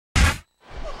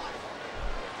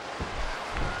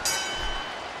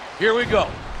Here we go.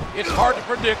 It's hard to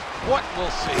predict what we'll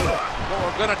see, but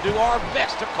we're going to do our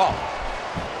best to call it.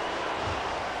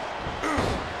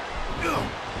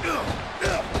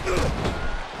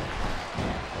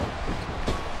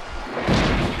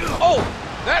 Oh,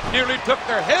 that nearly took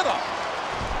their head off.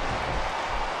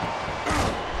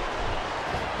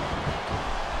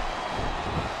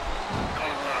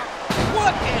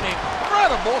 What an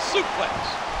incredible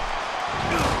suplex.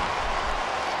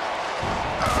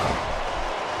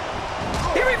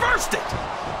 He reversed it.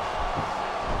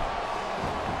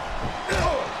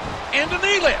 And a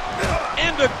knee lift.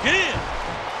 And again.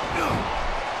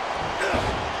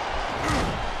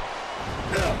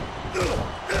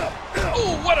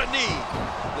 Oh, what a knee.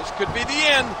 This could be the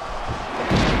end.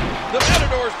 The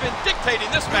Matador's been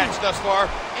dictating this match thus far,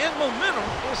 and momentum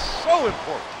is so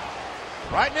important.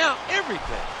 Right now,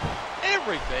 everything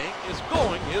is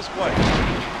going his way.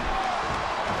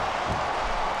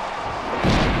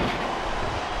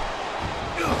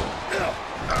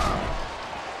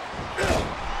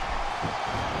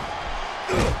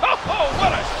 Oh,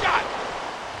 what a shot!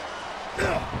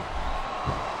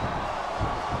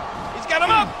 He's got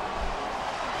him up!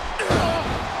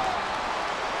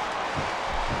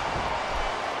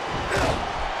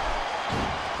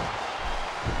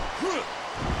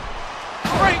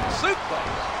 Great suplex!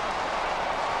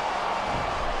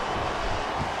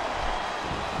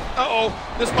 Uh-oh,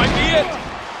 this might be it.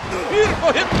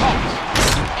 Beautiful hip toss.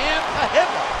 And a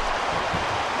headlock.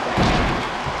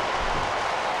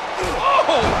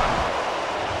 Oh!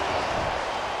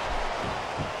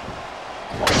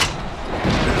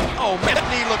 Oh, man, that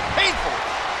knee looked painful.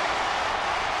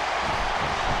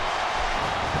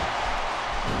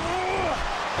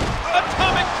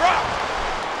 Atomic drop.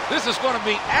 This is going to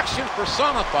be action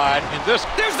personified in this.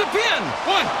 There's the pin.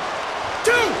 1,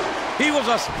 2. He was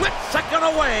a split second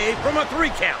away from a 3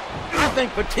 count. I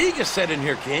think fatigue is set in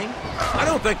here, King. I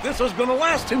don't think this was going to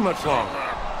last too much longer.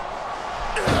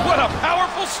 What a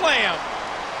powerful slam.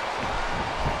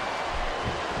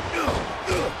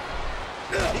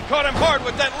 He caught him hard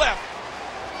with that left.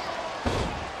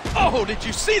 Oh, did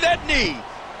you see that knee?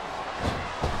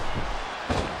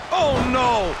 Oh,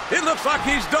 no. It looks like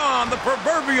he's donned the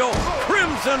proverbial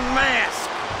crimson mask.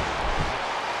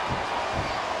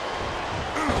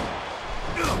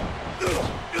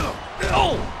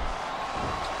 Oh!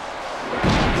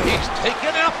 He's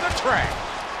taken out the track.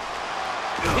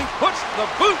 He puts the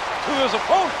boot to his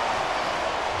opponent.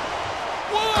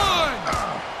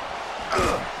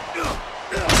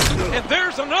 1! And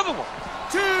there's another one.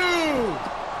 2!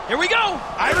 Here we go.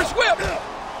 Irish whip.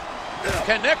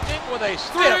 Connecting with a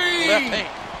stiff left hand.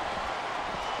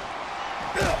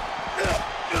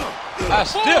 A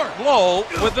stiff blow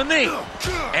with the knee.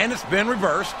 And it's been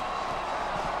reversed.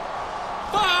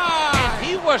 5! And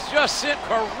he was just sent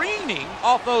careening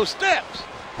off those steps.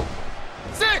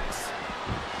 6!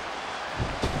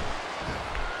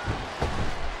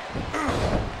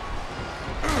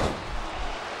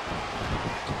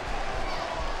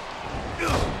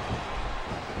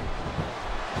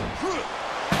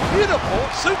 Beautiful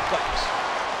suplex.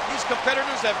 These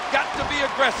competitors have got to be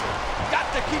aggressive. Got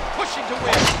to keep pushing to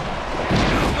win.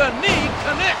 The knee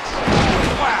connects.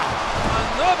 Wow.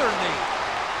 Another knee.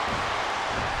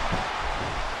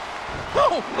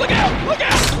 Oh, look out, look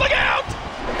out, look out!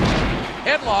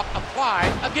 Headlock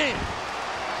applied again.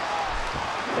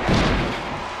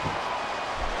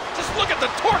 Just look at the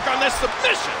torque on this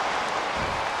submission.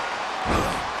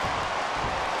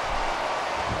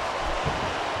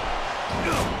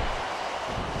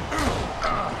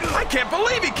 I can't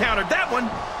believe he countered that one.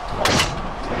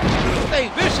 A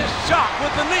vicious shot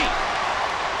with the knee.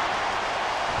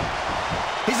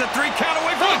 He's a 3 count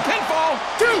away from a pinfall.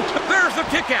 2! There's the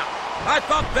kick out. I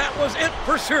thought that was it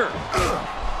for sure.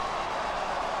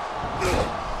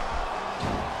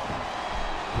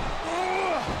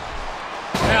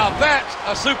 Now that's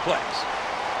a suplex.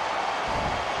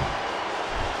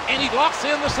 And he locks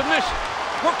in the submission,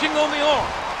 working on the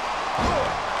arm.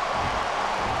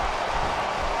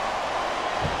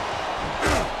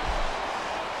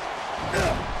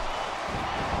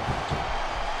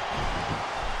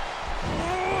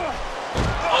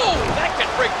 Oh, that can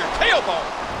break your tailbone.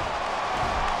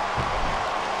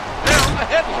 Now a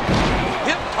headlock,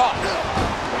 hip toss.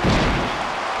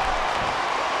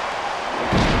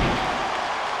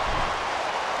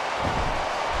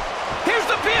 Here's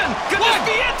the pin. Could this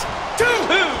be it? 2! 2,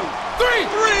 3.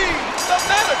 The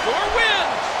Matador wins.